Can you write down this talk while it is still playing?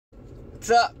What's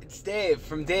up? It's Dave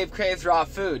from Dave Craves Raw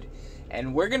Food,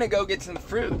 and we're gonna go get some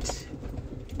fruit.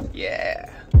 Yeah.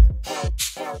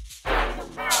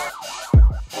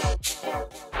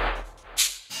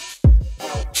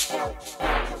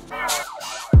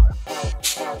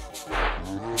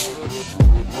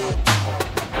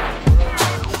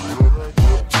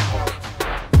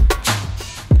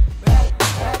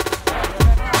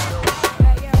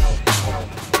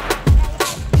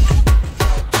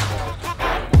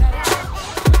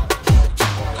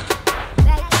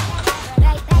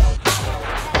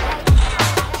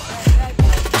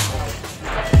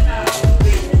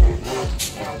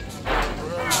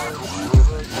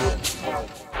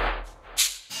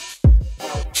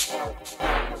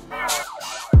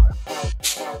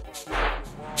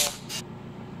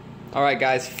 Alright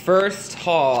guys, first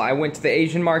haul, I went to the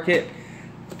Asian market,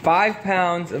 5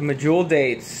 pounds of Medjool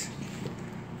dates,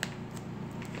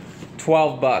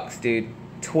 12 bucks, dude,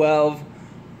 12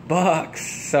 bucks.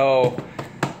 So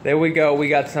there we go, we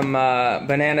got some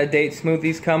banana date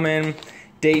smoothies coming,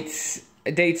 dates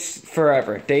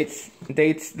forever, dates,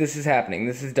 this is happening,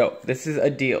 this is dope, this is a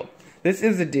deal,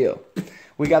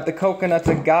 We got the coconuts,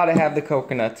 I gotta have the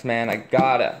coconuts, man, I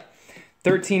gotta.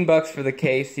 13 bucks for the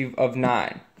case of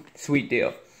 9. Sweet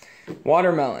deal.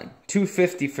 Watermelon,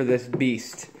 $2.50 for this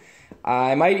beast.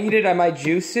 I might eat it, I might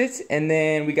juice it, and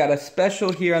then we got a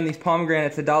special here on these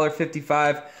pomegranates,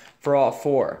 $1.55 for all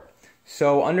 4.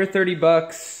 So under 30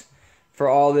 bucks for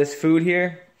all this food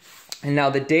here. And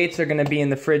now the dates are gonna be in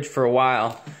the fridge for a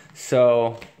while.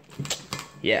 So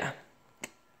yeah.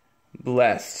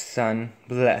 Blessed, son.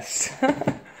 Blessed.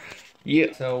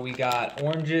 Yeah. So we got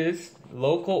oranges,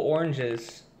 local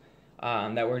oranges.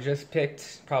 That were just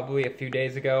picked probably a few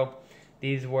days ago.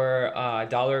 These were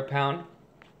 $1 a pound,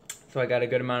 so I got a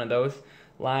good amount of those.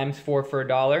 Limes, 4 for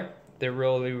 $1. They're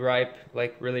really ripe,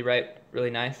 like really ripe, really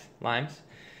nice limes.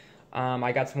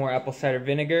 I got some more apple cider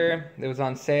vinegar. It was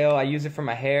on sale. I use it for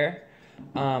my hair.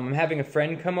 I'm having a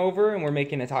friend come over and we're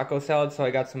making a taco salad, so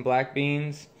I got some black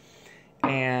beans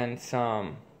and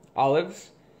some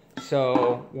olives.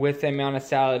 So with the amount of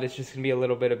salad, it's just gonna be a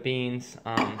little bit of beans.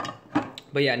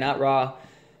 But yeah, not raw,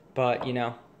 but you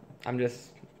know, I'm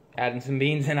just adding some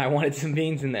beans and I wanted some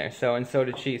beans in there, so, and so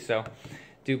did she, so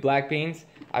do black beans.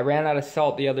 I ran out of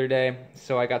salt the other day,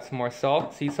 so I got some more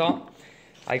salt, sea salt.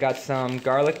 I got some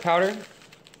garlic powder.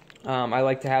 I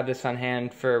like to have this on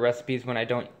hand for recipes when I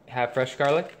don't have fresh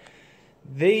garlic.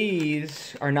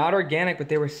 These are not organic, but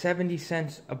they were 70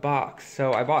 cents a box,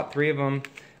 so I bought 3 of them.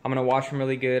 I'm gonna wash them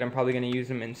really good. I'm probably gonna use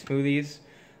them in smoothies.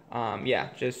 Yeah,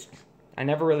 just, I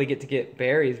never really get to get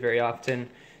berries very often,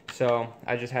 so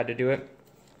I just had to do it.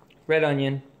 Red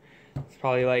onion, it's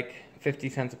probably like 50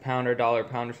 cents a pound or $1 a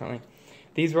pound or something.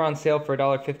 These were on sale for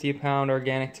 $1.50 a pound.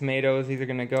 Organic tomatoes, these are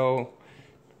gonna go,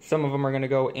 some of them are gonna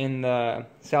go in the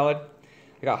salad.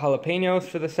 I got jalapenos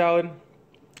for the salad.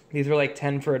 These were like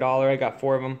 10 for $1, I got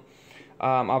 4 of them.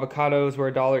 Avocados were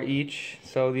 $1 each,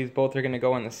 so these both are gonna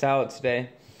go in the salad today.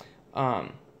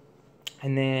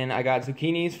 And then I got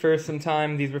zucchinis for some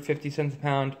time. These were 50 cents a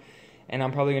pound. And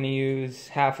I'm probably going to use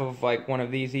half of like one of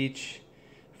these each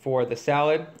for the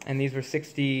salad. And these were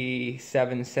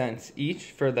 67 cents each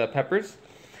for the peppers.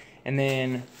 And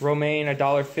then romaine,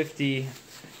 $1.50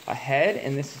 a head.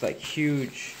 And this is like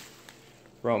huge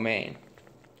romaine.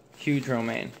 Huge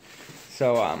romaine.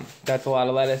 So that's a lot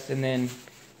of lettuce. And then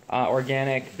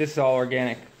organic. This is all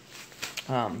organic.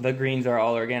 The greens are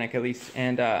all organic at least.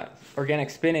 And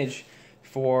organic spinach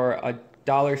for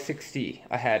 $1.60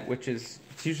 a head, which is,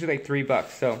 it's usually like 3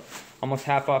 bucks, so almost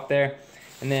half off there.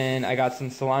 And then I got some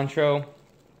cilantro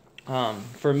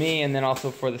for me, and then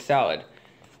also for the salad.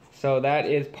 So that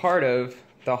is part of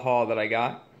the haul that I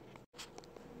got.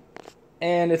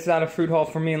 And it's not a fruit haul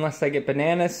for me unless I get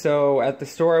bananas. So at the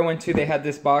store I went to, they had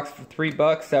this box for 3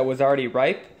 bucks that was already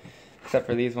ripe, except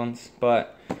for these ones.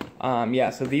 But yeah,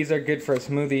 so these are good for a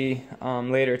smoothie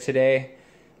later today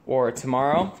or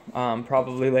tomorrow,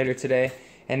 probably later today.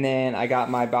 And then I got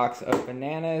my box of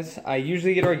bananas. I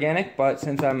usually get organic, but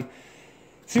since I'm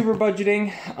super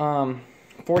budgeting,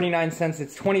 49 cents,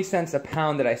 it's 20 cents a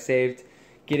pound that I saved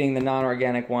getting the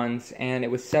non-organic ones, and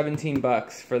it was 17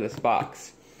 bucks for this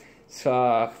box.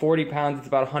 So 40 pounds, it's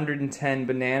about 110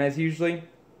 bananas usually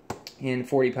in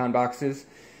 40-pound boxes.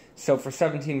 So for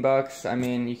 17 bucks, I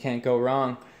mean, you can't go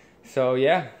wrong. So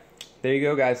yeah, there you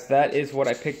go guys, that is what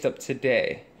I picked up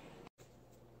today.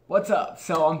 What's up?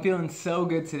 So I'm feeling so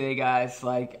good today, guys.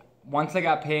 Like, once I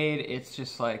got paid, it's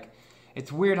just like,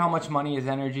 it's weird how much money is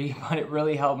energy, but it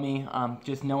really helped me,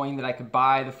 just knowing that I could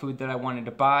buy the food that I wanted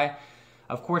to buy.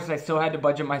 Of course, I still had to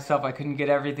budget myself. I couldn't get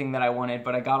everything that I wanted,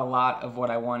 but I got a lot of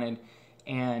what I wanted.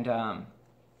 And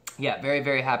yeah, very,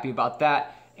 very happy about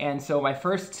that. And so my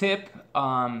first tip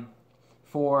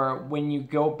for when you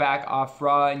go back off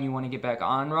raw and you want to get back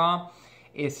on raw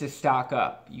is to stock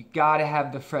up. You gotta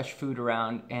have the fresh food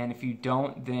around, and if you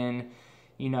don't, then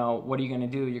you know, what are you gonna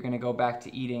do? You're gonna go back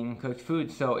to eating cooked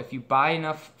food. So if you buy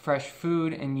enough fresh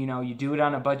food and you know, you do it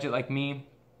on a budget like me,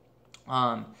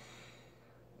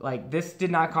 like this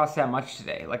did not cost that much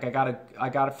today. Like I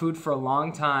got a food for a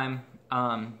long time,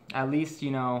 at least,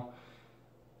 you know,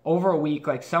 over a week.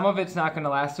 Like some of it's not gonna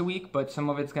last a week, but some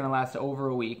of it's gonna last over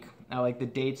a week. Like the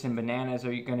dates and bananas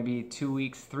are going to be 2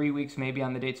 weeks, 3 weeks maybe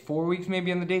on the dates, 4 weeks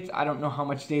maybe on the dates. I don't know how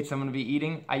much dates I'm going to be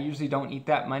eating. I usually don't eat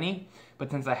that many,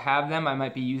 but since I have them, I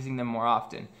might be using them more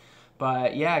often.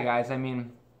 But yeah, guys, I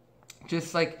mean,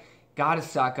 just like, gotta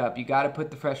stock up. You gotta put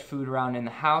the fresh food around in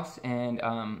the house, and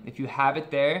if you have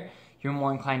it there, you're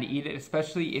more inclined to eat it,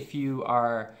 especially if you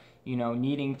are, you know,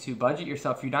 needing to budget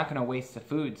yourself. You're not going to waste the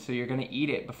food, so you're going to eat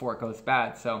it before it goes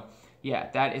bad. So yeah,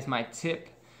 that is my tip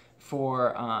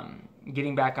for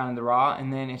getting back on the raw.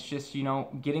 And then it's just, you know,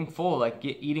 getting full, like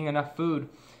eating enough food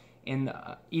and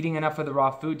eating enough of the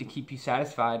raw food to keep you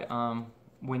satisfied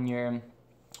when you're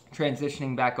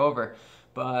transitioning back over.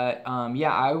 But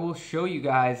yeah, I will show you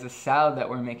guys the salad that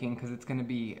we're making because it's going to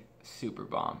be super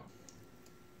bomb.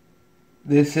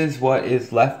 This is what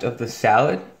is left of the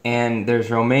salad, and there's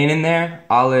romaine in there,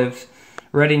 olives,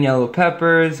 red and yellow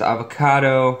peppers,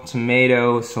 avocado,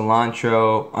 tomato,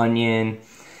 cilantro, onion,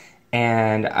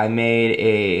 and I made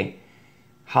a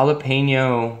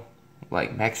jalapeno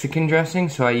like Mexican dressing.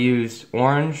 So I used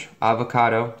orange,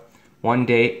 avocado, 1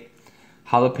 date,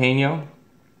 jalapeno,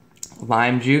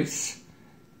 lime juice,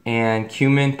 and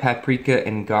cumin, paprika,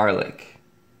 and garlic.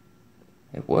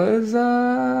 It was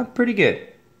pretty good.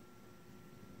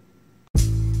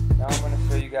 Now I'm going to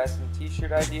show you guys some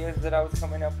t-shirt ideas that I was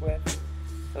coming up with.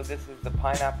 So this is the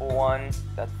pineapple one,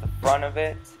 that's the front of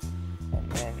it. And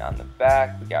then on the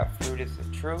back, we got Fruit is the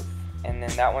Truth. And then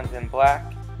that one's in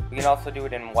black. We can also do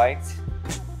it in white.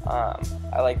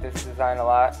 I like this design a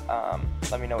lot.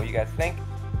 Let me know what you guys think.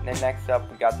 And then next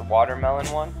up, we got the watermelon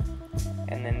one.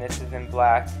 And then this is in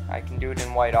black. I can do it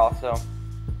in white also.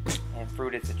 And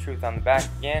Fruit is the Truth on the back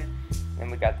again.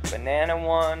 Then we got the banana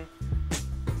one.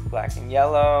 Black and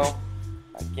yellow.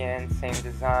 Again, same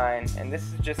design. And this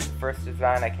is just the first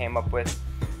design I came up with.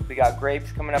 We got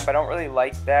grapes coming up. I don't really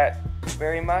like that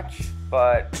very much,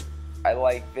 but I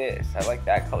like this. I like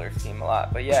that color scheme a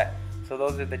lot. But yeah, so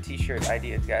those are the t-shirt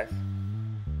ideas, guys.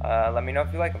 Let me know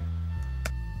if you like them.